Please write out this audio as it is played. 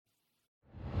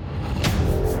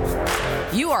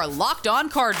You are Locked On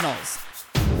Cardinals,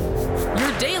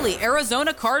 your daily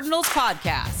Arizona Cardinals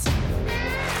podcast.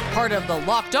 Part of the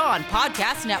Locked On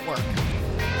Podcast Network,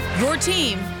 your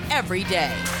team every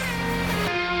day.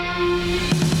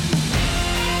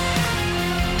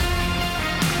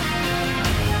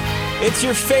 It's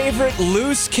your favorite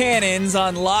loose cannons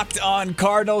on Locked On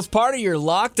Cardinals, part of your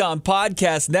Locked On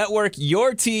Podcast Network,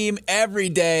 your team every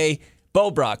day.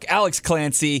 Bo Brock, Alex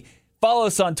Clancy. Follow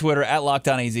us on Twitter at Locked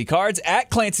On AZ Cards,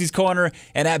 at Clancy's Corner,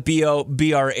 and at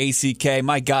BOBRACK.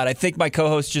 My God, I think my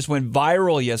co-host just went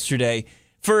viral yesterday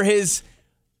for his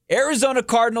Arizona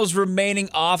Cardinals remaining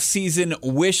offseason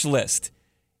wish list.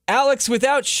 Alex,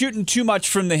 without shooting too much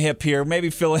from the hip here,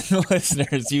 maybe fill in the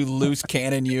listeners, you loose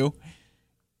cannon, you.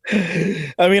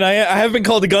 I mean, I have been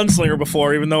called a gunslinger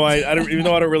before, even though I don't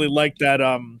really like that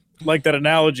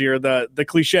analogy or the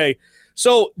cliche.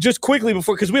 So just quickly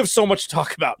before, because we have so much to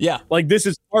talk about. Yeah, like this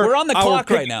is we're on the clock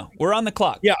right now. We're on the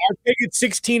clock. Yeah, our pick at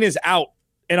 16 is out,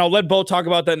 and I'll let Bo talk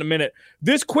about that in a minute.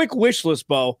 This quick wish list,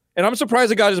 Bo, and I'm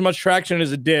surprised it got as much traction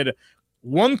as it did.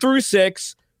 1 through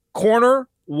 6, corner,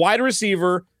 wide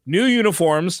receiver, new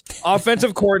uniforms,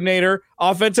 offensive coordinator,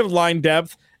 offensive line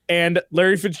depth, and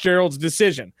Larry Fitzgerald's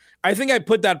decision. I think I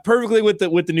put that perfectly with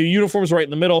the new uniforms right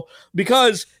in the middle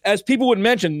because, as people would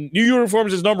mention, new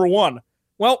uniforms is number one.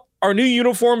 Well, are new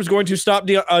uniforms going to stop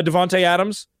Devontae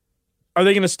Adams? Are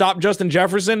they going to stop Justin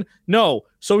Jefferson? No.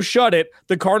 So shut it.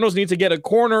 The Cardinals need to get a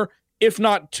corner, if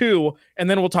not 2, and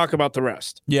then we'll talk about the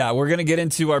rest. Yeah, we're going to get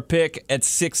into our pick at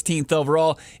 16th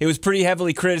overall. It was pretty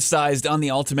heavily criticized on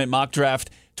the Ultimate Mock Draft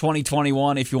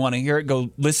 2021. If you want to hear it, go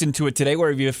listen to it today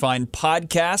wherever you find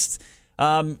podcasts.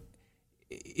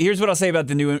 Here's what I'll say about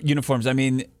the new uniforms. I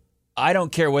mean, I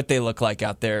don't care what they look like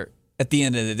out there at the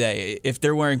end of the day. If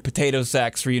they're wearing potato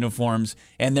sacks for uniforms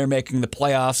and they're making the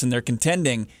playoffs and they're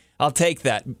contending, I'll take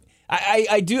that.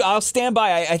 I'll stand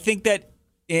by. I think that,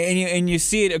 and you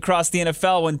see it across the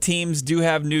NFL when teams do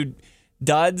have new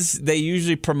duds, they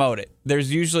usually promote it.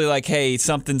 There's usually like, hey,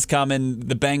 something's coming.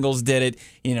 The Bengals did it.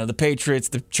 The Patriots,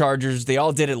 the Chargers, they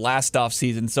all did it last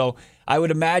offseason. So I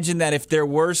would imagine that if there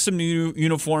were some new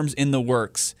uniforms in the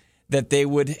works, that they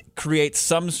would create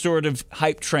some sort of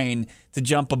hype train to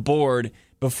jump aboard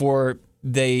before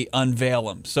they unveil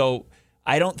them. So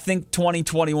I don't think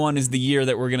 2021 is the year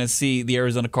that we're going to see the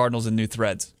Arizona Cardinals in new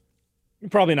threads.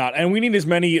 Probably not. And we need as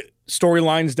many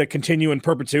storylines that continue in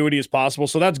perpetuity as possible.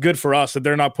 So that's good for us that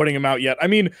they're not putting them out yet. I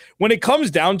mean, when it comes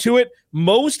down to it,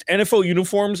 most NFL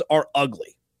uniforms are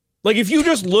ugly. Like if you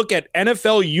just look at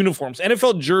NFL uniforms,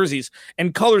 NFL jerseys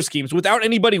and color schemes without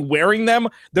anybody wearing them,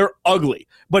 they're ugly.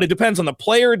 But it depends on the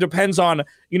player. It depends on,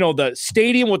 the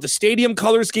stadium, what the stadium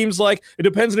color scheme's like. It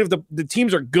depends on if the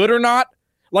teams are good or not.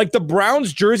 Like the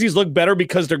Browns jerseys look better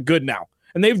because they're good now.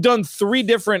 And they've done 3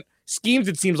 different schemes,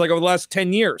 it seems like, over the last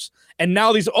 10 years. And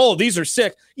now these are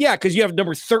sick. Yeah, because you have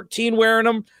number 13 wearing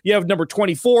them. You have number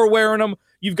 24 wearing them.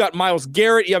 You've got Myles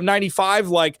Garrett. You have 95.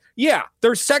 Like, yeah,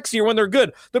 they're sexier when they're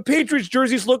good. The Patriots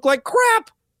jerseys look like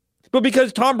crap. But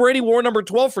because Tom Brady wore number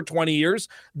 12 for 20 years,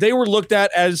 they were looked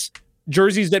at as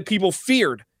jerseys that people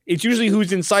feared. It's usually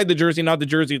who's inside the jersey, not the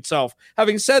jersey itself.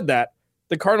 Having said that,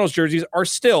 the Cardinals jerseys are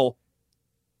still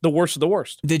the worst of the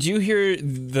worst. Did you hear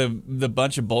the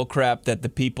bunch of bullcrap that the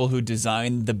people who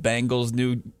designed the Bengals'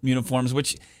 new uniforms,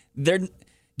 which they're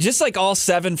just like all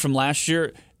 7 from last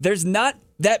year, there's not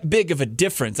that big of a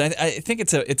difference. I think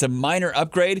it's a minor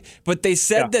upgrade, but they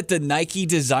said that the Nike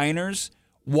designers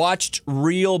watched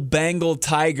real Bengal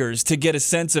tigers to get a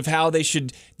sense of how they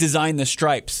should design the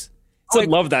stripes. I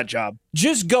love that job.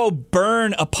 Just go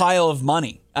burn a pile of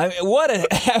money. I mean, what an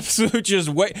absolute just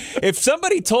way. If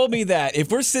somebody told me that,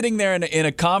 if we're sitting there in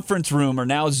a conference room or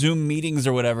now Zoom meetings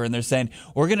or whatever, and they're saying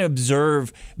we're going to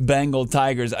observe Bengal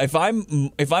tigers, if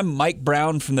I'm Mike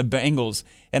Brown from the Bengals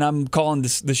and I'm calling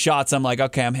the shots, I'm like,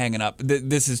 okay, I'm hanging up.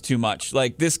 This is too much.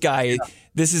 Like this guy,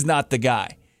 this is not the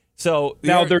guy. So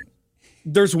now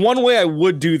there's one way I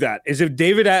would do that is if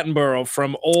David Attenborough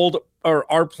from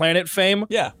Our Planet fame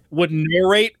would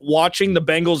narrate watching the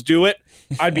Bengals do it,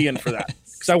 I'd be in for that.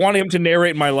 Because I want him to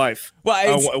narrate my life.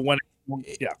 Well,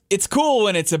 it's cool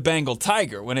when it's a Bengal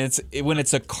tiger. When it's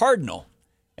a cardinal,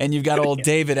 and you've got old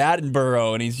David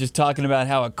Attenborough, and he's just talking about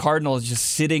how a cardinal is just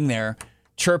sitting there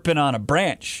chirping on a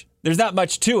branch. There's not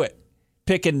much to it.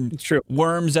 Picking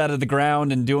worms out of the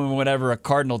ground and doing whatever a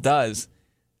cardinal does.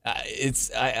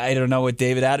 I don't know what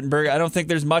David Attenborough. I don't think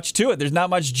there's much to it. There's not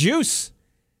much juice.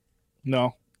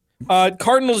 No.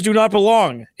 Cardinals do not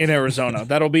belong in Arizona.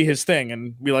 That'll be his thing.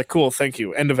 And be like, cool, thank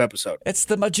you. End of episode. It's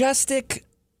the majestic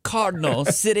cardinal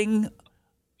sitting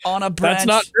on a branch. That's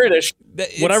not British.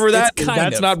 Whatever that is,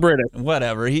 that's not British.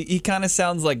 Whatever. He kind of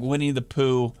sounds like Winnie the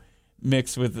Pooh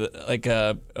mixed with like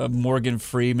a Morgan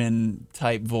Freeman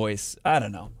type voice. I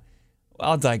don't know.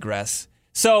 I'll digress.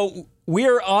 So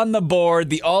we're on the board,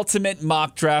 the ultimate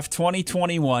mock draft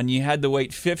 2021. You had to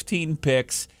wait 15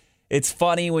 picks. It's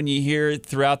funny when you hear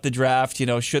throughout the draft,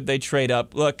 should they trade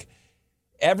up? Look,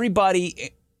 every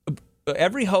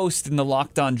host in the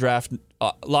Locked On Draft,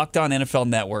 Locked On NFL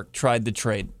Network tried to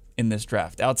trade in this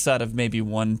draft, outside of maybe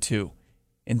 1, 2,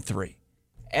 and 3.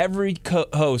 Every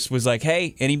host was like,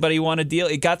 hey, anybody want a deal?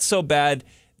 It got so bad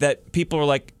that people were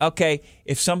like, okay,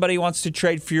 if somebody wants to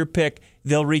trade for your pick,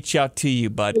 they'll reach out to you,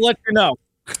 bud. We'll let you know.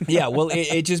 Yeah, well,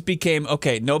 it just became,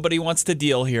 okay, nobody wants to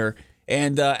deal here.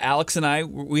 And Alex and I,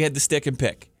 we had to stick and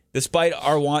pick. Despite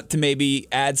our want to maybe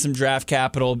add some draft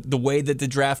capital, the way that the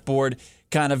draft board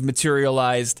kind of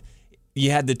materialized,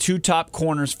 you had the 2 top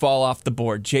corners fall off the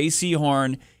board. J.C.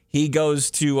 Horn, he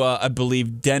goes to, I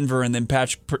believe, Denver, and then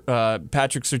Patrick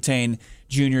Surtain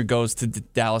Jr. goes to the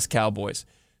Dallas Cowboys.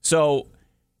 So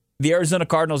the Arizona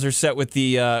Cardinals are set with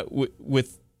the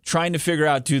with trying to figure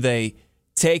out, do they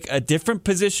take a different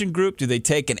position group? Do they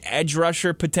take an edge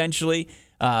rusher potentially?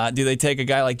 Do they take a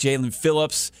guy like Jalen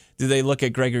Phillips? Do they look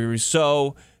at Gregory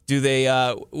Rousseau? Do they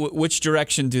which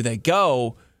direction do they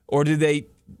go? Or do they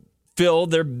fill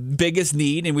their biggest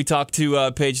need? And we talked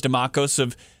to Paige DeMacos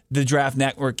of the Draft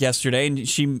Network yesterday, and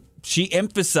she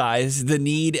emphasized the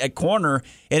need at corner,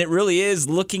 and it really is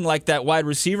looking like that wide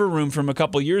receiver room from a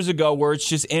couple years ago where it's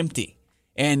just empty.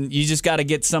 And you just got to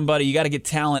get somebody, you got to get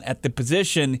talent at the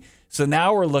position. So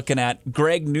now we're looking at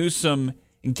Greg Newsome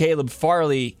and Caleb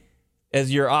Farley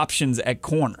as your options at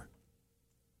corner.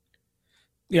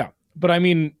 Yeah, but I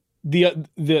mean, the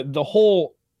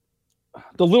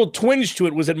little twinge to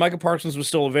it was that Micah Parsons was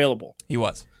still available. He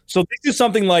was. So this is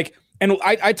something like, and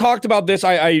I talked about this.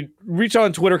 I reached out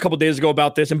on Twitter a couple days ago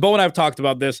about this, and Bo and I have talked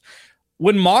about this.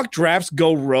 When mock drafts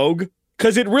go rogue,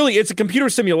 because it's a computer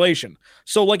simulation.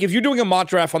 So like if you're doing a mock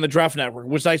draft on the Draft Network,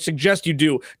 which I suggest you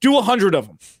do 100 of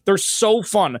them. They're so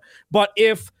fun. But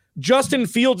if Justin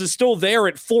Fields is still there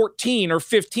at 14 or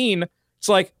 15, it's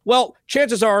like, well,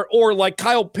 chances are, or like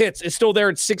Kyle Pitts is still there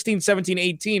at 16, 17,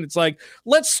 18. It's like,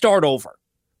 let's start over.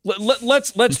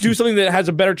 Let's do something that has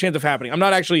a better chance of happening. I'm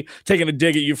not actually taking a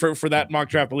dig at you for that mock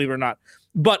draft, believe it or not.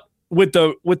 But with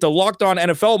the Locked On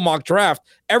NFL mock draft,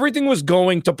 everything was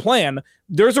going to plan.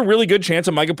 There's a really good chance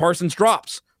that Micah Parsons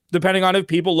drops, depending on if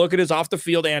people look at his off the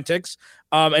field antics,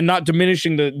 and not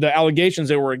diminishing the allegations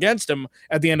that were against him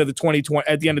at the end of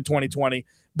 2020.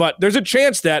 But there's a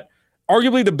chance that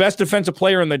arguably the best defensive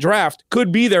player in the draft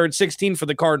could be there at 16 for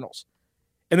the Cardinals.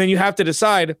 And then you have to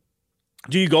decide,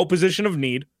 do you go position of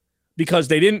need? Because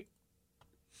they didn't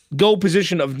go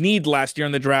position of need last year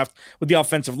in the draft with the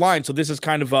offensive line. So this is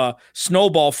kind of a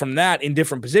snowball from that in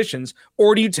different positions.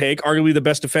 Or do you take arguably the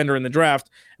best defender in the draft?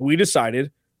 We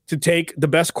decided to take the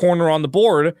best corner on the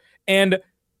board. And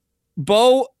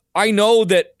Bo, I know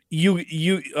that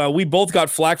we both got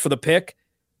flack for the pick.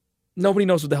 Nobody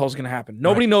knows what the hell is going to happen.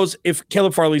 Nobody knows if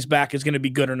Caleb Farley's back is going to be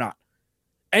good or not.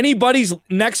 Anybody's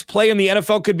next play in the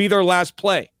NFL could be their last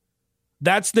play.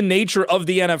 That's the nature of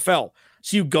the NFL.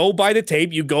 So you go by the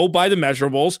tape, you go by the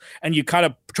measurables, and you kind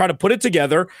of try to put it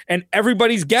together, and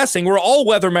everybody's guessing. We're all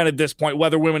weathermen at this point,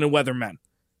 weather women and weathermen.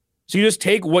 So you just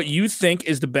take what you think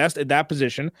is the best at that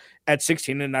position at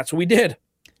 16, and that's what we did.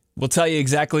 We'll tell you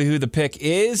exactly who the pick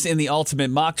is in the ultimate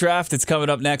mock draft. It's coming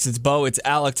up next. It's Bo, it's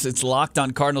Alex, it's Locked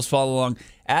On Cardinals. Follow along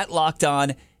at Locked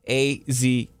On AZ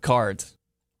Cards.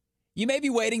 You may be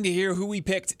waiting to hear who we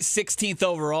picked 16th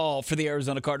overall for the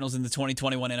Arizona Cardinals in the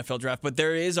 2021 NFL Draft, but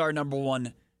there is our number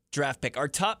one draft pick. Our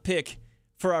top pick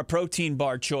for our protein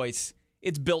bar choice,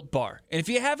 it's Built Bar. And if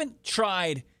you haven't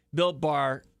tried Built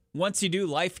Bar, once you do,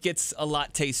 life gets a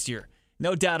lot tastier.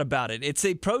 No doubt about it. It's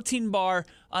a protein bar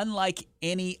unlike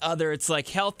any other. It's like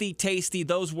healthy, tasty,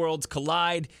 those worlds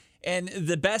collide. And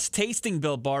the best tasting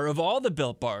Built Bar of all the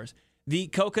Built Bars, the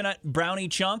Coconut Brownie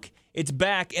Chunk, it's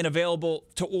back and available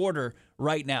to order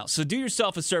right now. So do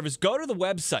yourself a service. Go to the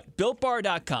website,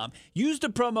 BuiltBar.com. Use the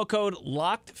promo code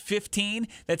LOCKED15.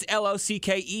 That's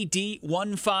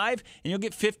LOCKED15. And you'll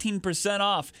get 15%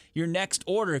 off your next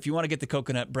order. If you want to get the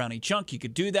Coconut Brownie Chunk, you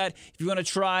could do that. If you want to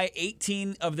try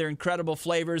 18 of their incredible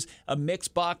flavors, a mix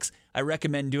box, I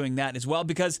recommend doing that as well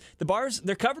because the bars,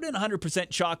 they're covered in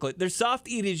 100% chocolate. They're soft,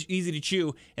 easy to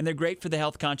chew, and they're great for the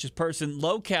health-conscious person.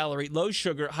 Low calorie, low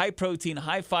sugar, high protein,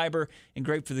 high fiber, and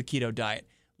great for the keto diet.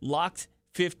 Locked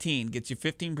 15 gets you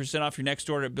 15% off your next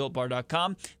order at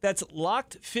BuiltBar.com. That's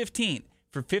Locked 15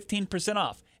 for 15%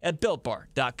 off at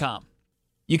BuiltBar.com.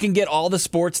 You can get all the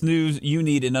sports news you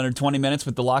need in under 20 minutes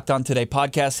with the Locked On Today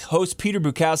podcast. Host Peter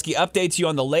Bukowski updates you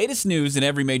on the latest news in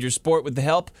every major sport with the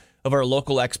help of our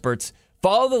local experts.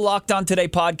 Follow the Locked On Today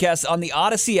podcast on the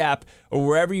Odyssey app or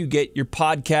wherever you get your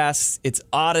podcasts. It's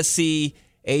Odyssey,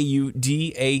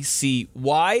 Audacy,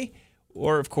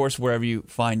 or, of course, wherever you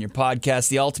find your podcast.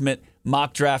 The Ultimate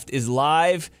Mock Draft is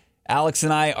live. Alex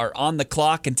and I are on the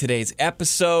clock in today's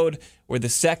episode. We're the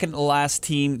second to last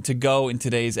team to go in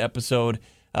today's episode.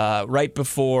 Right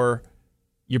before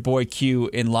your boy Q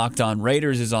in Locked On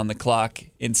Raiders is on the clock,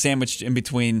 and sandwiched in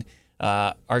between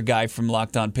our guy from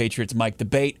Locked On Patriots, Mike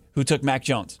Debate, who took Mac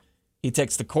Jones. He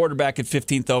takes the quarterback at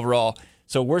 15th overall.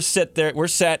 So we're set there. We're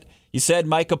set. You said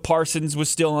Micah Parsons was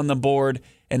still on the board,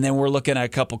 and then we're looking at a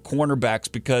couple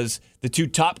cornerbacks because the two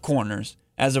top corners,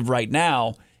 as of right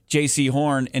now, J.C.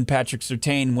 Horn and Patrick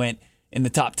Surtain, went in the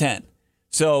top 10.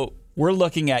 So we're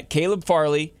looking at Caleb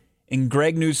Farley and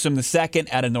Greg Newsome II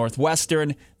out of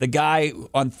Northwestern. The guy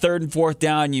on third and fourth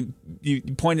down, you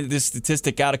pointed this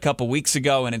statistic out a couple weeks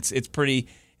ago, and it's pretty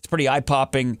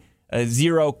eye-popping. A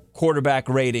 0 quarterback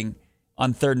rating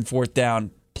on third and fourth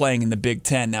down playing in the Big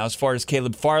Ten. Now, as far as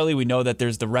Caleb Farley, we know that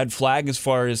there's the red flag as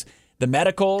far as the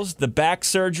medicals, the back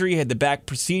surgery, had the back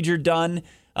procedure done,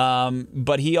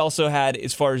 but he also had,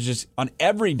 as far as just on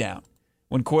every down,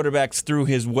 when quarterbacks threw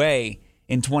his way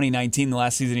in 2019, the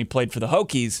last season he played for the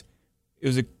Hokies,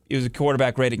 it was a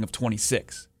quarterback rating of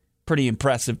 26. Pretty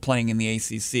impressive playing in the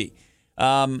ACC.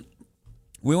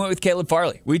 We went with Caleb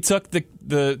Farley. We took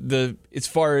the as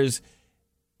far as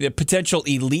the potential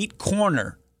elite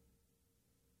corner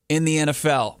in the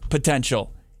NFL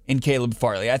potential in Caleb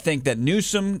Farley. I think that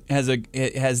Newsome is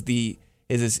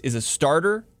a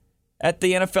starter at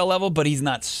the NFL level, but he's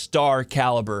not star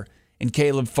caliber. And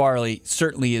Caleb Farley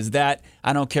certainly is that.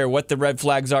 I don't care what the red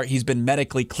flags are. He's been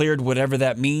medically cleared, whatever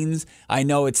that means. I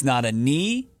know it's not a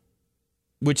knee,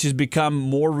 which has become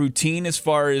more routine as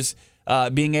far as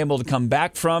being able to come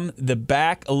back from. The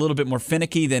back a little bit more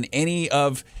finicky than any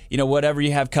of whatever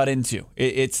you have cut into.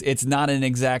 It's not an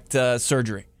exact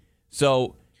surgery.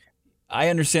 So I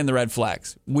understand the red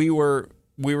flags. We were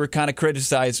kind of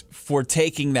criticized for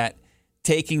taking that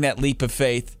leap of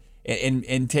faith and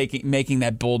making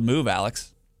that bold move,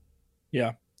 Alex.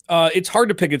 Yeah. It's hard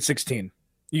to pick at 16.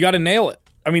 You got to nail it.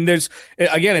 I mean,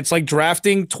 it's like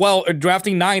drafting 12 or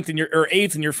drafting 9th in or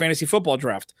 8th in your fantasy football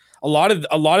draft. A lot of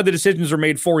the decisions are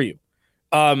made for you.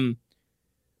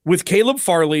 With Caleb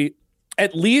Farley,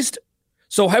 at least,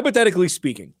 so hypothetically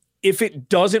speaking, if it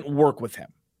doesn't work with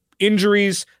him,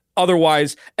 injuries,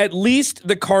 otherwise, at least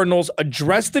the Cardinals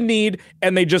addressed the need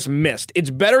and they just missed.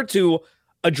 It's better to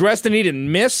address the need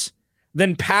and miss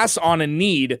than pass on a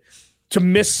need to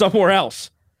miss somewhere else,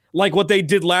 like what they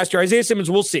did last year. Isaiah Simmons,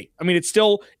 we'll see. I mean, it's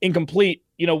still incomplete.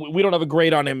 We don't have a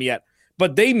grade on him yet,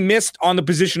 but they missed on the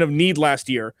position of need last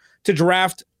year to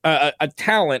draft a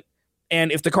talent.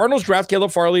 And if the Cardinals draft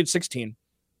Caleb Farley at 16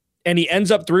 and he ends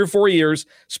up 3 or 4 years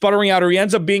sputtering out, or he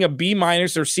ends up being a B-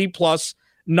 or C+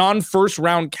 non-first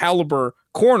round caliber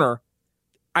corner,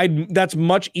 that's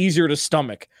much easier to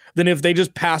stomach than if they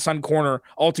just pass on corner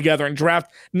altogether and draft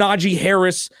Najee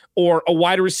Harris or a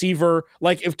wide receiver.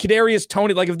 Like if Kadarius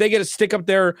Toney, like if they get a stick up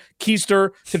there,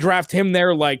 Keister, to draft him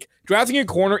there, like drafting a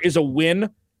corner is a win.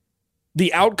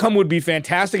 The outcome would be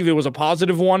fantastic if it was a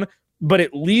positive one, but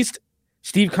at least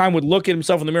Steve Keim would look at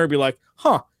himself in the mirror and be like,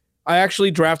 I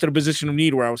actually drafted a position of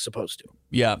need where I was supposed to.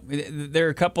 Yeah, there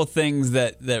are a couple things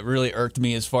that really irked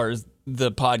me as far as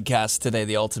the podcast today,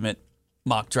 the Ultimate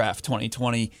Mock Draft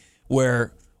 2020,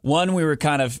 where one, we were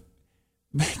kind of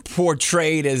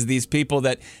portrayed as these people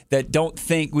that don't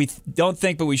think,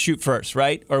 but we shoot first,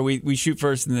 right? Or we shoot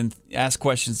first and then ask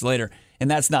questions later. And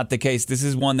that's not the case. This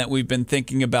is one that we've been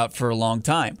thinking about for a long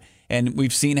time. And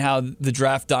we've seen how the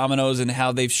draft dominoes and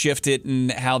how they've shifted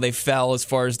and how they fell as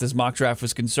far as this mock draft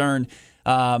was concerned.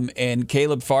 And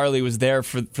Caleb Farley was there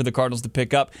for the Cardinals to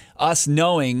pick up. Us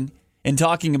knowing and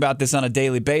talking about this on a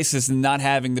daily basis and not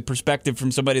having the perspective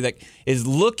from somebody that is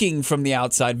looking from the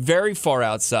outside, very far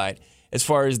outside, as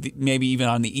far as maybe even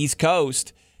on the East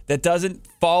Coast, that doesn't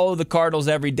follow the Cardinals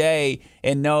every day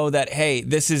and know that, hey,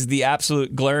 this is the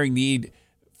absolute glaring need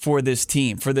for this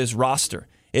team, for this roster.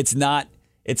 It's not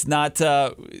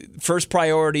first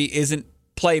priority isn't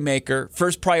playmaker.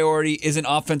 First priority isn't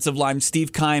offensive line.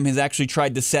 Steve Keim has actually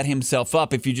tried to set himself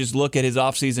up. If you just look at his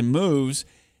offseason moves,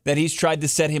 that he's tried to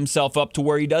set himself up to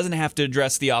where he doesn't have to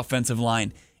address the offensive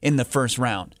line in the first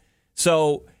round.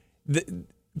 So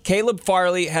Caleb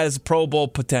Farley has Pro Bowl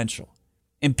potential,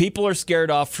 and people are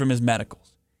scared off from his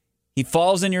medicals. He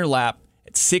falls in your lap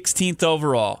at 16th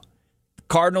overall. The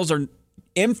Cardinals are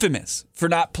infamous for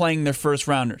not playing their first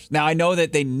rounders. Now, I know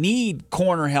that they need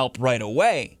corner help right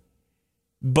away,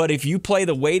 but if you play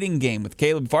the waiting game with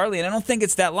Caleb Farley, and I don't think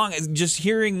it's that long, it's just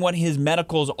hearing what his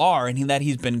medicals are and that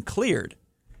he's been cleared,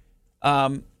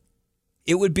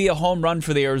 it would be a home run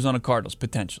for the Arizona Cardinals,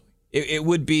 potentially. It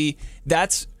would be,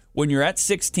 that's when you're at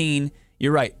 16,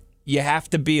 you're right. You have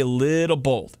to be a little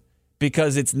bold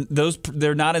because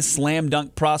they're not as slam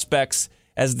dunk prospects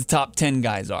as the top 10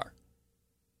 guys are.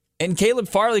 And Caleb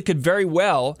Farley could very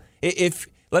well,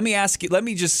 let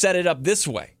me just set it up this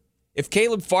way. If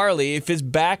Caleb Farley, if his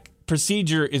back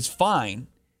procedure is fine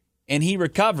and he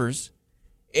recovers,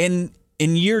 in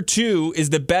year 2 is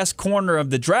the best corner of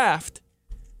the draft,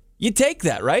 you take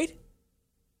that, right?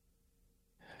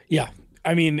 Yeah.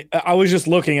 I mean, I was just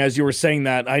looking as you were saying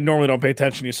that. I normally don't pay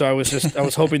attention to you, so I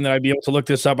was hoping that I'd be able to look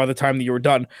this up by the time that you were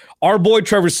done. Our boy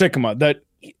Trevor Sikkema, that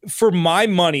for my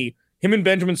money, him and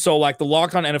Benjamin Solak, the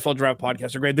Locked On NFL Draft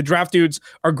podcast, are great. The draft dudes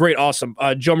are great, awesome.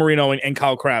 Joe Marino and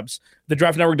Kyle Krabs. The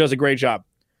Draft Network does a great job.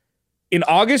 In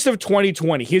August of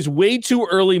 2020, his way too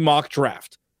early mock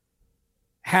draft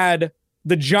had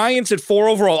the Giants at 4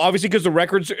 overall, obviously because the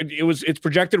records, it's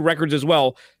projected records as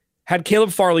well, had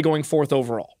Caleb Farley going 4th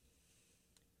overall.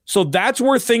 So that's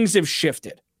where things have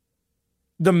shifted.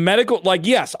 The medical,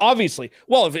 yes, obviously.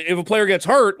 Well, if a player gets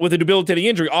hurt with a debilitating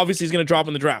injury, obviously he's going to drop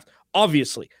in the draft.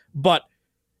 Obviously. But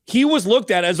he was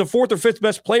looked at as the 4th or 5th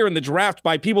best player in the draft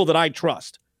by people that I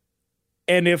trust.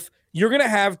 And if you're going to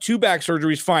have 2 back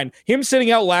surgeries, fine. Him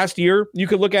sitting out last year, you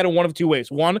could look at it one of 2 ways.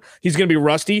 One, he's going to be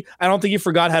rusty. I don't think he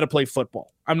forgot how to play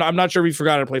football. I'm not sure if he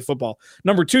forgot how to play football.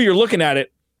 Number 2, you're looking at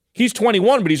it. He's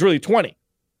 21, but he's really 20.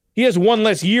 He has 1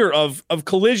 less year of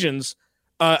collisions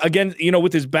again,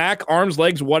 with his back, arms,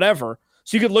 legs, whatever.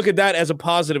 So you could look at that as a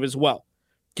positive as well.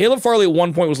 Caleb Farley at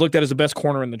one point was looked at as the best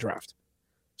corner in the draft.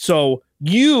 So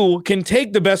you can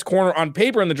take the best corner on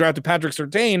paper in the draft to Patrick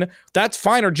Surtain. That's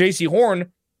fine, or J.C.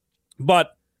 Horn.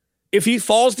 But if he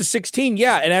falls to 16,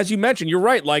 yeah. And as you mentioned, you're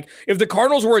right. If the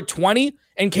Cardinals were at 20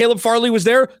 and Caleb Farley was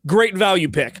there, great value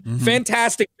pick. Mm-hmm.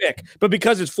 Fantastic pick. But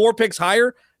because it's 4 picks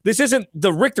higher, this isn't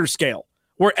the Richter scale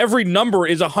where every number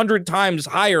is 100 times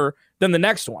higher than the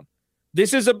next one.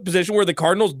 This is a position where the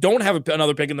Cardinals don't have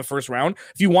another pick in the first round.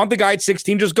 If you want the guy at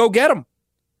 16, just go get him.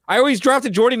 I always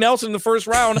drafted Jordy Nelson in the first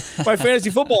round by fantasy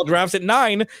football drafts at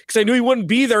 9 because I knew he wouldn't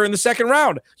be there in the second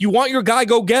round. You want your guy,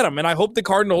 go get him. And I hope the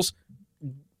Cardinals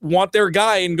want their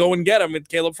guy and go and get him at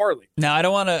Caleb Farley. Now, I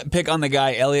don't want to pick on the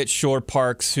guy, Elliot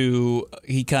Shore-Parks, who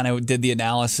he kind of did the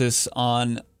analysis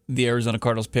on the Arizona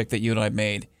Cardinals pick that you and I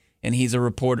made. And he's a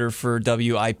reporter for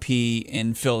WIP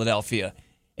in Philadelphia.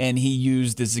 And he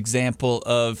used this example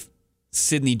of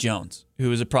Sidney Jones, who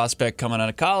was a prospect coming out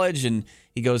of college, and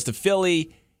he goes to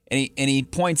Philly, and he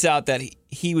points out that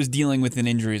he was dealing with an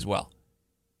injury as well.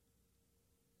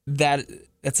 That's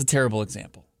a terrible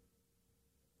example.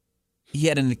 He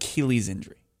had an Achilles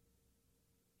injury.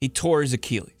 He tore his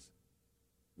Achilles.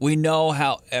 We know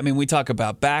we talk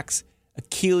about backs,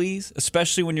 Achilles,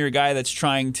 especially when you're a guy that's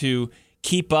trying to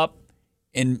keep up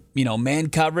in, man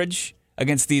coverage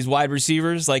against these wide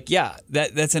receivers.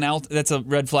 That's a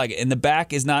red flag. And the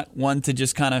back is not one to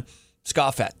just kind of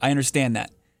scoff at. I understand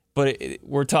that. But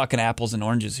we're talking apples and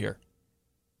oranges here.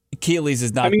 Achilles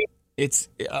is not, it's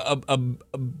a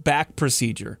back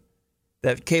procedure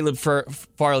that Caleb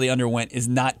Farley underwent is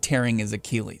not tearing his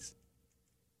Achilles.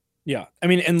 Yeah.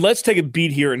 And let's take a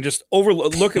beat here and just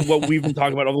look at what we've been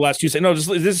talking about over the last few seconds.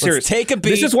 No, this is serious. Take a beat,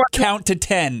 this is why, count to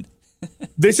 10.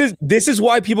 This is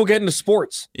why people get into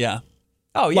sports. Yeah.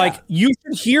 Oh, yeah. You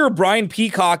should hear Brian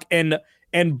Peacock and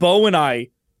Bo and I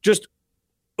just,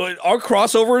 our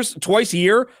crossovers twice a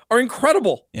year are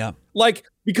incredible. Yeah.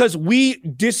 Because we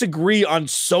disagree on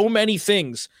so many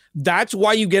things. That's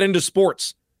why you get into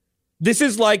sports. This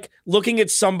is like looking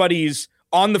at somebody's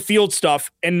on the field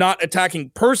stuff and not attacking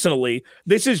personally.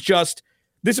 This is just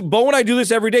this. Bo and I do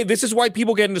this every day. This is why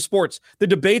people get into sports. The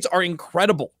debates are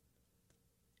incredible.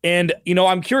 And,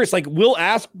 I'm curious, we'll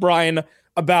ask Brian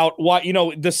about why,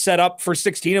 the setup for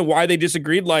 16 and why they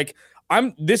disagreed.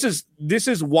 This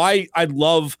is why I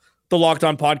love the Locked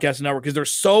On Podcast Network, because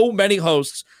there's so many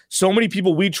hosts, so many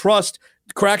people we trust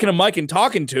cracking a mic and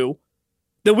talking to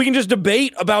that we can just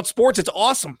debate about sports. It's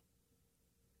awesome.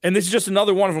 And this is just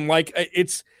another one of them. Bo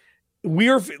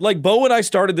and I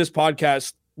started this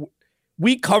podcast.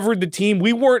 We covered the team.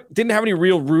 We didn't have any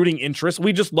real rooting interest.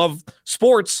 We just love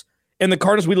sports and the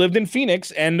Cardinals. We lived in Phoenix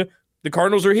and the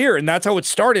Cardinals are here. And that's how it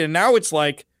started. And now it's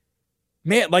we're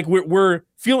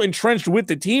feel entrenched with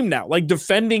the team now,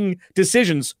 defending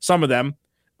decisions, some of them,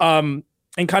 and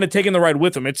kind of taking the ride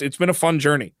with them. It's been a fun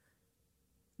journey.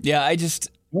 Yeah,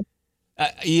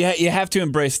 You have to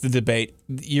embrace the debate.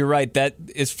 You're right. That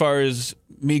as far as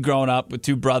me growing up with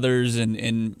two brothers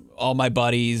and all my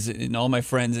buddies and all my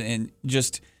friends and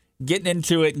just getting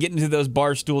into it, getting into those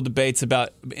barstool debates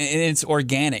about, and it's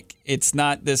organic. It's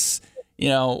not this,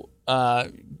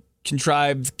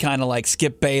 contrived kind of like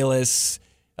Skip Bayless,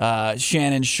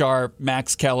 Shannon Sharp,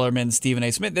 Max Kellerman, Stephen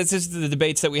A. Smith. This is the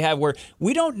debates that we have where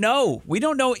we don't know. We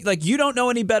don't know. Like, you don't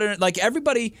know any better. Like,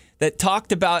 everybody that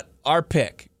talked about our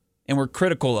pick and were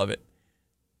critical of it,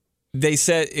 they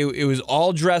said it was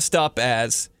all dressed up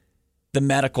as the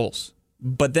medicals.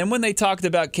 But then when they talked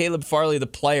about Caleb Farley, the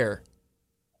player,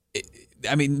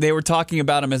 they were talking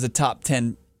about him as a top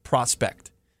 10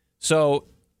 prospect. So,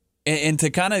 and to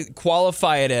kind of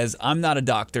qualify it as, I'm not a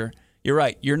doctor. You're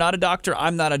right. You're not a doctor.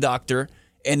 I'm not a doctor.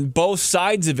 And both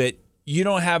sides of it, you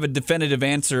don't have a definitive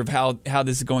answer of how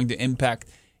this is going to impact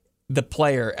the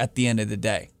player at the end of the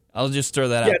day. I'll just throw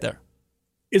that out there.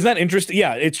 Isn't that interesting?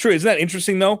 Yeah, it's true. Isn't that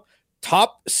interesting, though?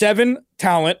 Top 7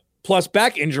 talent plus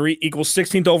back injury equals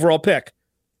 16th overall pick.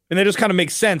 And that just kind of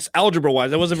makes sense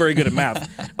algebra-wise. I wasn't very good at math.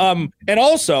 And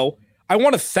also, I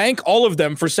want to thank all of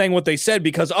them for saying what they said,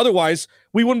 because otherwise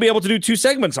we wouldn't be able to do 2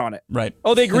 segments on it. Right.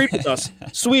 Oh, they agreed with us.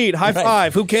 Sweet. High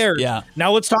five. Who cares? Yeah.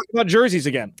 Now let's talk about jerseys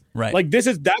again. Right. Like, that's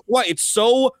why it's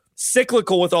so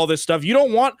cyclical with all this stuff. You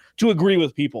don't want to agree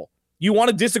with people. You want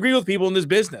to disagree with people in this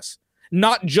business,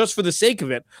 not just for the sake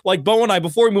of it. Like Bo and I,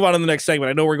 before we move on to the next segment,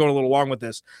 I know we're going a little long with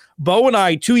this. Bo and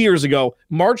I, 2 years ago,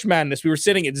 March Madness, we were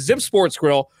sitting at Zip Sports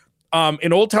Grill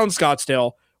in Old Town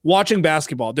Scottsdale watching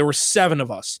basketball. There were 7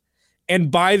 of us. And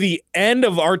by the end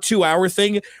of our 2-hour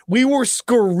thing, we were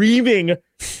screaming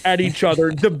at each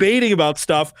other, debating about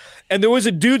stuff. And there was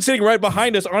a dude sitting right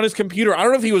behind us on his computer. I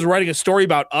don't know if he was writing a story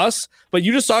about us, but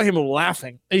you just saw him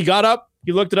laughing. And he got up,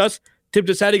 he looked at us, tipped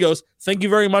his head, he goes, "Thank you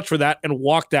very much for that," and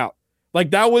walked out.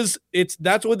 Like, that's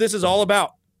what this is all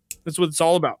about. That's what it's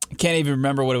all about. I can't even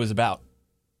remember what it was about.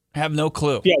 I have no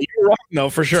clue. Yeah, you're wrong, though,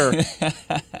 for sure.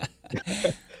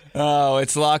 Oh,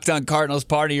 it's Locked On Cardinals,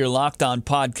 part of your Locked On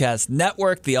Podcast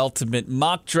Network, the Ultimate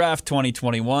Mock Draft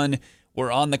 2021. We're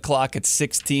on the clock at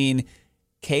 16.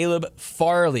 Caleb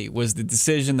Farley was the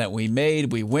decision that we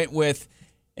made, we went with,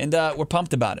 and we're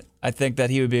pumped about it. I think that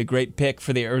he would be a great pick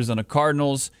for the Arizona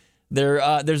Cardinals.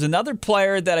 There's another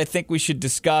player that I think we should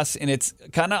discuss, and it's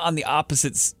kind of on the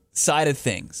opposite side of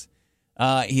things.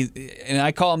 And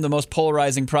I call him the most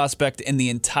polarizing prospect in the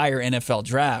entire NFL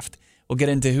draft. We'll get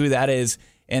into who that is.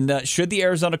 And should the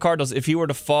Arizona Cardinals, if he were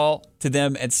to fall to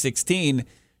them at 16,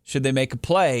 should they make a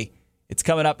play? It's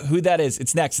coming up. Who that is,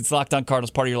 it's next. It's Locked On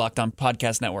Cardinals, part of your Locked On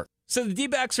Podcast Network. So the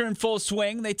D-backs are in full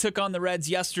swing. They took on the Reds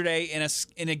yesterday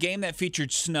in a game that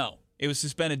featured snow. It was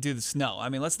suspended due to the snow. I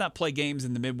mean, let's not play games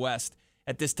in the Midwest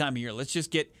at this time of year. Let's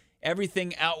just get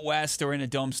everything out west or in a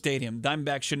dome stadium.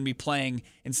 Diamondbacks shouldn't be playing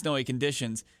in snowy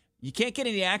conditions. You can't get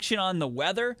any action on the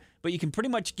weather, but you can pretty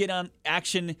much get on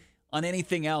action on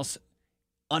anything else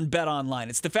on BetOnline.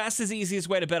 It's the fastest, easiest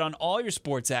way to bet on all your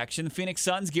sports action. The Phoenix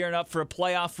Suns gearing up for a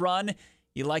playoff run.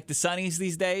 You like the Sunnies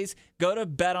these days? Go to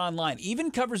BetOnline.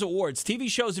 Even covers awards, TV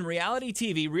shows, and reality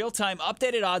TV. Real-time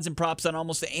updated odds and props on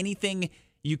almost anything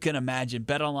you can imagine.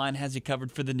 BetOnline has you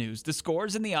covered for the news, the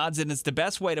scores, and the odds, and it's the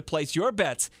best way to place your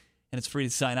bets, and it's free to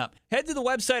sign up. Head to the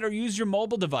website or use your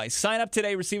mobile device. Sign up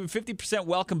today, receive a 50%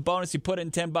 welcome bonus. You put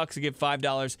in $10 to get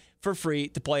 $5 for free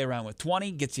to play around with.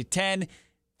 20 gets you 10.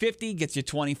 50 gets you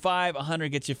 25, 100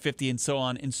 gets you 50, and so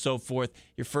on and so forth.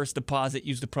 Your first deposit,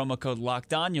 use the promo code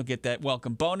LOCKEDON. You'll get that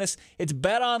welcome bonus. It's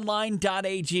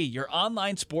betonline.ag, your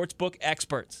online sportsbook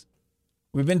experts.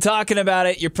 We've been talking about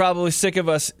it. You're probably sick of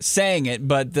us saying it,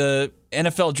 but the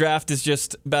NFL draft is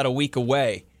just about a week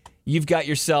away. You've got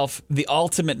yourself the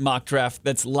ultimate mock draft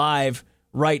that's live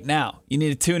right now. You need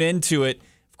to tune into it.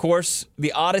 Of course,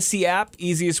 the Odyssey app,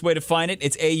 easiest way to find it.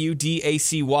 It's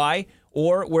AUDACY.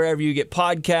 Or wherever you get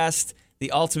podcasts,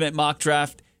 the Ultimate Mock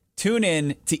Draft. Tune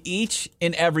in to each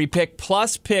and every pick,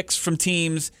 plus picks from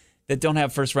teams that don't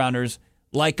have first-rounders,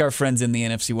 like our friends in the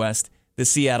NFC West, the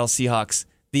Seattle Seahawks,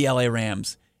 the LA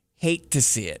Rams. Hate to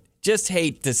see it. Just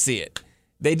hate to see it.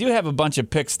 They do have a bunch of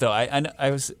picks, though.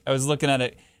 I was looking at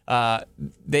it.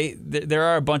 There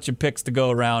are a bunch of picks to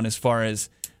go around as far as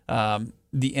the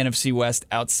NFC West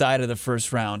outside of the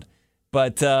first round.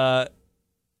 But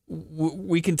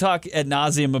we can talk ad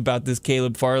nauseum about this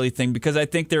Caleb Farley thing, because I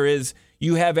think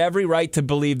you have every right to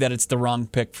believe that it's the wrong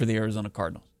pick for the Arizona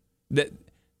Cardinals.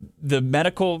 The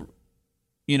medical,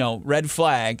 red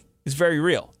flag is very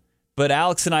real. But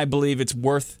Alex and I believe it's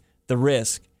worth the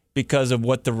risk because of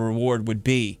what the reward would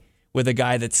be with a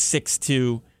guy that's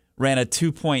 6'2", ran a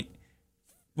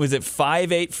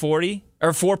 5.840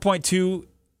 or 4.24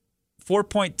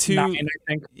 4.2. I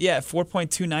think. Yeah,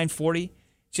 4.2940.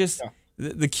 Just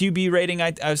the QB rating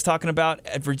I was talking about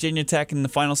at Virginia Tech in the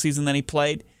final season that he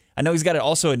played. I know he's got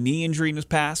also a knee injury in his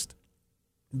past,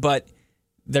 but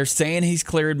they're saying he's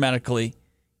cleared medically.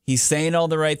 He's saying all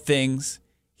the right things.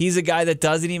 He's a guy that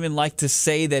doesn't even like to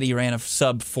say that he ran a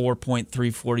sub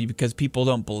 4.340 because people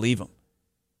don't believe him.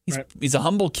 He's a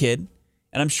humble kid,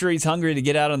 and I'm sure he's hungry to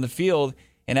get out on the field.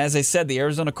 And as I said, the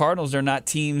Arizona Cardinals are not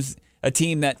a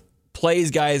team that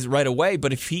plays guys right away,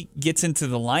 but if he gets into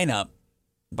the lineup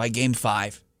by game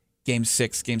 5, game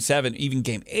 6, game 7, even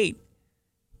game 8,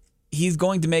 he's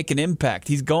going to make an impact.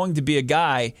 He's going to be a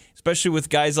guy, especially with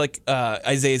guys like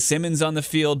Isaiah Simmons on the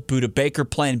field, Budda Baker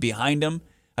playing behind him.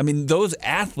 I mean, those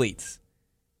athletes,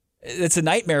 it's a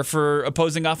nightmare for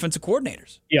opposing offensive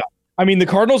coordinators. Yeah. I mean, the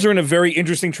Cardinals are in a very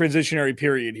interesting transitionary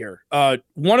period here.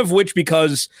 One of which,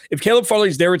 because if Caleb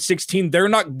Farley's there at 16, they're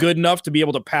not good enough to be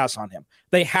able to pass on him.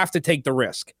 They have to take the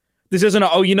risk. This isn't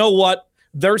you know what?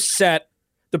 They're set.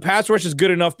 The pass rush is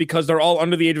good enough because they're all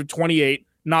under the age of 28.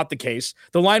 Not the case.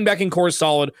 The linebacking core is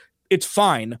solid. It's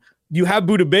fine. You have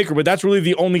Budda Baker, but that's really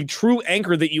the only true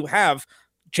anchor that you have.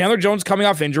 Chandler Jones coming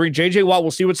off injury. J.J. Watt,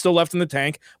 we'll see what's still left in the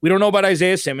tank. We don't know about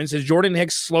Isaiah Simmons. Has Jordan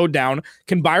Hicks slowed down?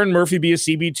 Can Byron Murphy be a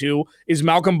CB2? Is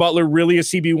Malcolm Butler really a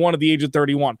CB1 at the age of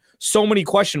 31? So many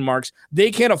question marks.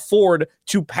 They can't afford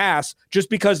to pass just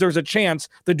because there's a chance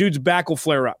the dude's back will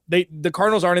flare up. The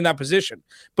Cardinals aren't in that position.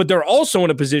 But they're also in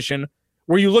a position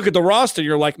where you look at the roster,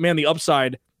 you're like, man, the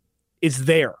upside is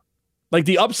there. Like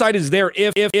the upside is there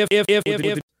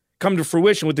if come to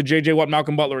fruition with the J.J. Watt,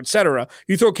 Malcolm Butler, etc.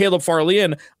 You throw Caleb Farley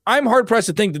in, I'm hard-pressed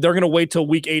to think that they're going to wait till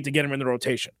week 8 to get him in the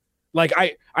rotation. Like,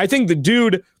 I think the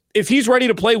dude, if he's ready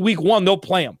to play week 1, they'll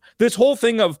play him. This whole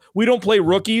thing of we don't play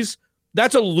rookies,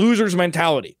 that's a loser's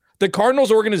mentality. The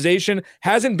Cardinals organization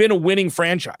hasn't been a winning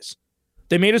franchise.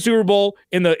 They made a Super Bowl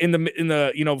in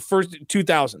the first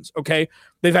 2000s, okay?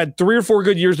 They've had 3 or 4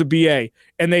 good years of BA,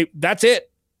 and that's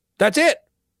it. That's it.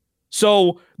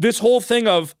 So this whole thing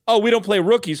of, we don't play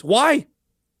rookies. Why?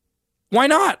 Why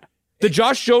not? The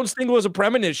Josh Jones thing was a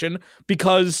premonition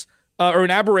because, or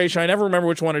an aberration. I never remember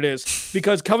which one it is,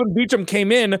 because Kelvin Beachum came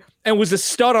in and was a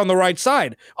stud on the right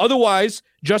side. Otherwise,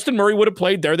 Justin Murray would have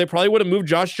played there. They probably would have moved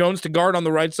Josh Jones to guard on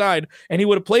the right side, and he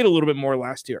would have played a little bit more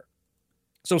last year.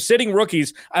 So sitting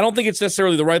rookies, I don't think it's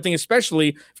necessarily the right thing,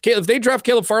 especially if they draft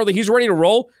Caleb Farley, he's ready to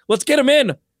roll. Let's get him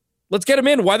in. Let's get him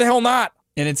in. Why the hell not?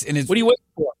 And it's what are you waiting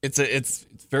for? It's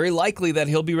very likely that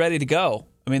he'll be ready to go.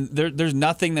 I mean, there's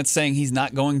nothing that's saying he's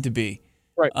not going to be.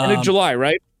 Right. And in July,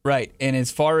 right? Right. And as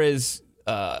far as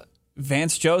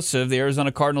Vance Joseph, the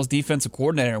Arizona Cardinals defensive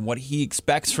coordinator, and what he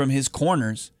expects from his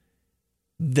corners,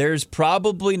 there's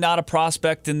probably not a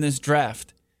prospect in this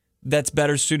draft that's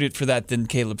better suited for that than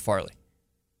Caleb Farley.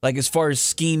 Like as far as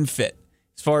scheme fit,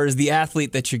 as far as the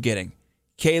athlete that you're getting,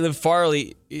 Caleb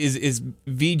Farley is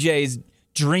VJ's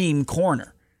dream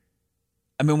corner.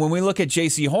 I mean, when we look at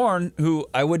J.C. Horn, who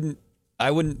I wouldn't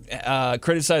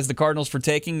criticize the Cardinals for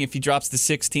taking if he drops to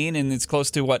 16, and it's close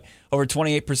to over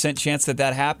 28% chance that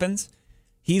happens.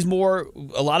 He's more.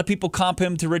 A lot of people comp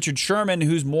him to Richard Sherman,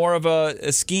 who's more of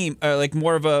a scheme, like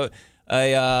more of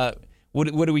a what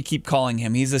do we keep calling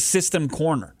him? He's a system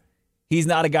corner. He's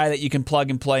not a guy that you can plug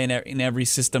and play in every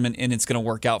system and it's going to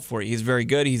work out for you. He's very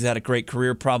good. He's had a great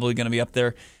career, probably going to be up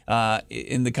there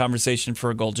in the conversation for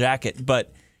a gold jacket.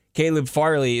 But Caleb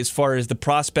Farley, as far as the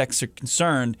prospects are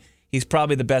concerned, he's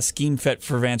probably the best scheme fit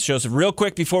for Vance Joseph. Real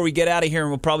quick before we get out of here, and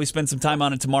we'll probably spend some time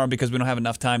on it tomorrow because we don't have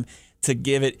enough time to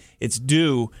give it its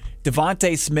due.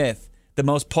 Devontae Smith, the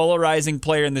most polarizing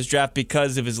player in this draft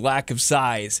because of his lack of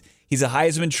size. He's a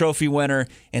Heisman Trophy winner,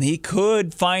 and he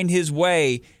could find his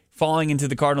way falling into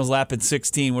the Cardinals' lap at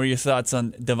 16. What are your thoughts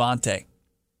on Devontae?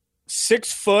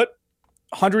 6 foot,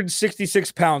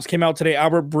 166 pounds. Came out today.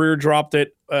 Albert Breer dropped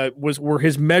it. Were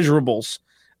his measurables.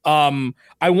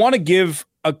 I want to give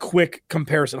a quick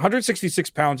comparison. 166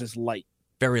 pounds is light.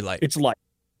 Very light. It's light.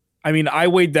 I mean, I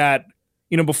weighed that,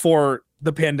 before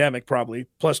the pandemic, probably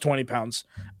plus 20 pounds.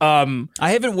 I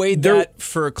haven't weighed that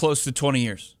for close to 20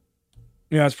 years.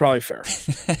 Yeah, that's probably fair.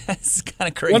 It's kind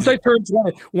of crazy.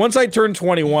 Once I turned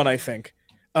 21, I think,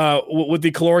 with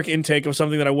the caloric intake of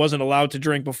something that I wasn't allowed to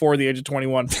drink before the age of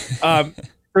 21.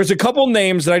 There's a couple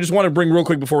names that I just want to bring real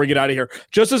quick before we get out of here,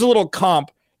 just as a little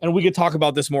comp, and we could talk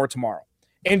about this more tomorrow.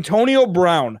 Antonio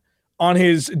Brown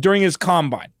during his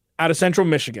combine out of Central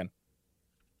Michigan,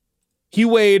 he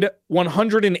weighed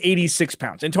 186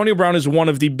 pounds. Antonio Brown is one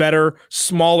of the better,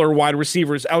 smaller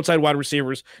outside wide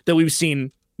receivers that we've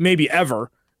seen maybe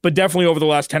ever, but definitely over the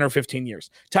last 10 or 15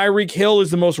 years. Tyreek Hill is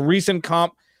the most recent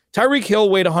comp. Tyreek Hill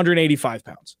weighed 185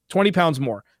 pounds, 20 pounds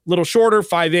more. little shorter,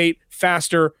 5'8",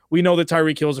 faster. We know that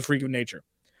Tyreek Hill is a freak of nature.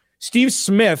 Steve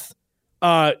Smith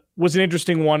was an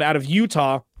interesting one out of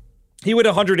Utah. He weighed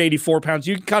 184 pounds.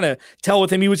 You can kind of tell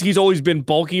with him, he's always been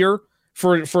bulkier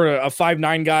for a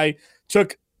 5'9" guy.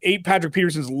 Took Patrick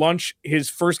Peterson's lunch his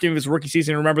first game of his rookie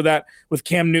season. Remember that with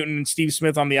Cam Newton and Steve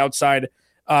Smith on the outside.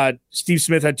 Steve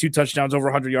Smith had 2 touchdowns, over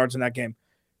 100 yards in that game.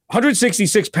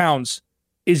 166 pounds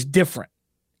is different.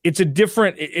 It's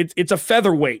a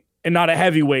featherweight and not a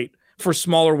heavyweight for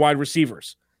smaller wide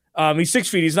receivers. He's 6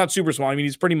 feet. He's not super small. I mean,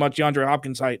 he's pretty much DeAndre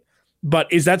Hopkins height.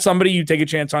 But is that somebody you take a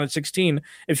chance on at 16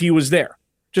 if he was there?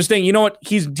 Just saying, you know what?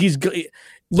 He's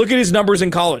look at his numbers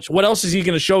in college. What else is he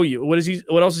going to show you? What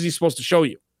else is he supposed to show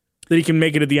you that he can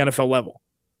make it at the NFL level?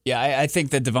 Yeah, I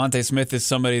think that Devontae Smith is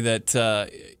somebody that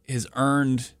has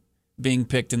earned being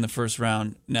picked in the first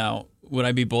round. Now, would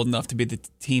I be bold enough to be the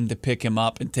team to pick him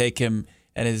up and take him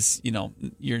at his,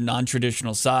 your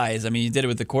non-traditional size? I mean, you did it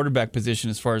with the quarterback position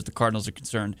as far as the Cardinals are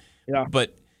concerned. Yeah.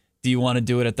 But do you want to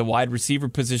do it at the wide receiver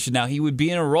position? Now, he would be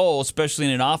in a role, especially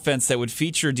in an offense that would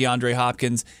feature DeAndre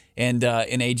Hopkins and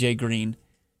A.J. Green.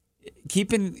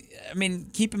 Keep in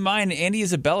mind, Andy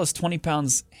Isabella is 20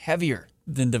 pounds heavier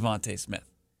than Devontae Smith.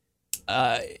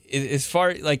 As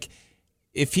far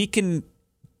if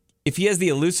he has the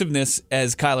elusiveness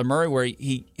as Kyler Murray, where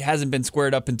he hasn't been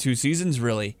squared up in 2 seasons,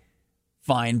 really,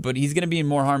 fine. But he's going to be in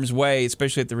more harm's way,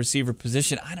 especially at the receiver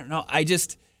position. I don't know.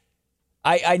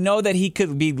 I know that he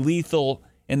could be lethal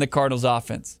in the Cardinals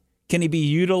offense. Can he be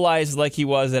utilized like he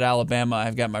was at Alabama?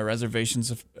 I've got my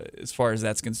reservations as far as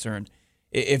that's concerned.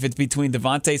 If it's between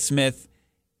Devontae Smith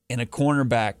and a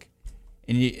cornerback,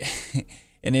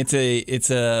 and it's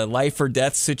a life or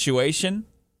death situation,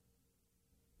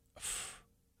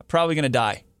 I'm probably going to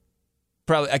die.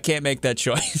 I can't make that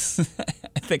choice.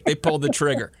 I think they pulled the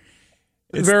trigger.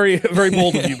 It's very, very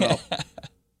bold of you, Bo.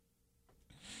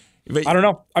 But I don't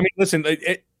know. I mean, listen,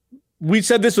 we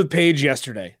said this with Paige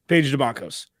yesterday, Paige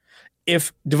DeMacos.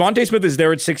 If Devontae Smith is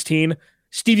there at 16,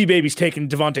 Stevie Baby's taking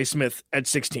Devontae Smith at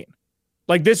 16.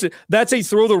 That's a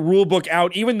throw the rule book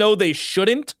out, even though they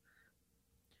shouldn't.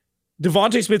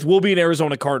 Devontae Smith will be an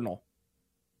Arizona Cardinal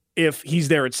if he's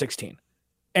there at 16.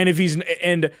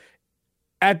 And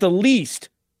at the least,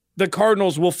 the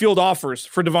Cardinals will field offers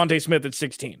for Devontae Smith at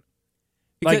 16.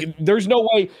 There's no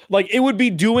way. It would be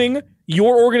doing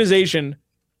your organization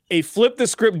a flip the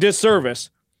script disservice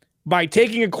by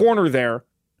taking a corner there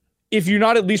if you're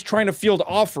not at least trying to field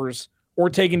offers or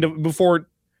before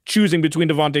choosing between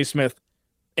Devontae Smith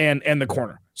and the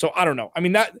corner. So I don't know. I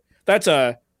mean, that's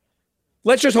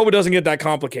let's just hope it doesn't get that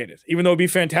complicated, even though it'd be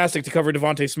fantastic to cover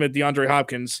Devontae Smith, DeAndre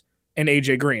Hopkins, and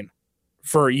A.J. Green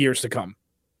for years to come.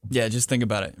 Yeah, just think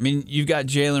about it. I mean, you've got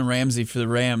Jalen Ramsey for the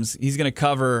Rams. He's going to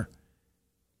cover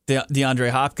DeAndre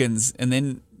Hopkins, and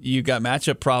then you got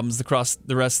matchup problems across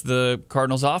the rest of the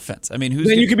Cardinals offense. I mean,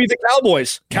 you could beat the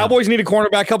Cowboys. Yeah. Cowboys need a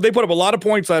cornerback help. They put up a lot of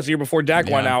points last year before Dak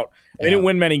went out. They didn't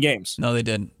win many games. No, they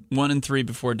didn't. 1-3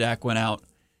 before Dak went out.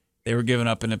 They were giving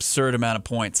up an absurd amount of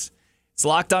points. It's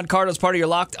Locked On Cardinals, part of your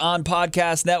Locked On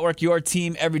Podcast Network, your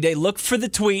team every day. Look for the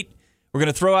tweet. We're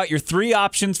going to throw out your 3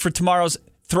 options for tomorrow's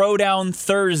Throwdown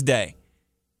Thursday.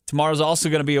 Tomorrow's also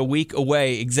going to be a week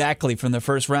away exactly from the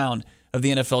first round of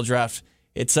the NFL Draft.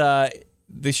 It's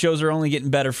the shows are only getting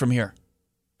better from here.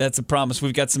 That's a promise.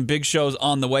 We've got some big shows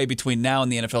on the way between now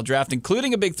and the NFL Draft,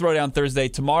 including a big Throwdown Thursday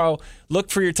tomorrow.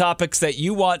 Look for your topics that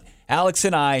you want Alex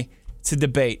and I to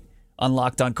debate on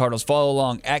Locked On Cardinals. Follow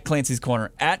along at Clancy's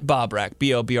Corner, at Bob Rack,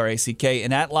 BOBRACK,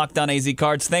 and at Locked On AZ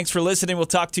Cards. Thanks for listening. We'll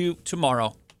talk to you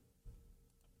tomorrow.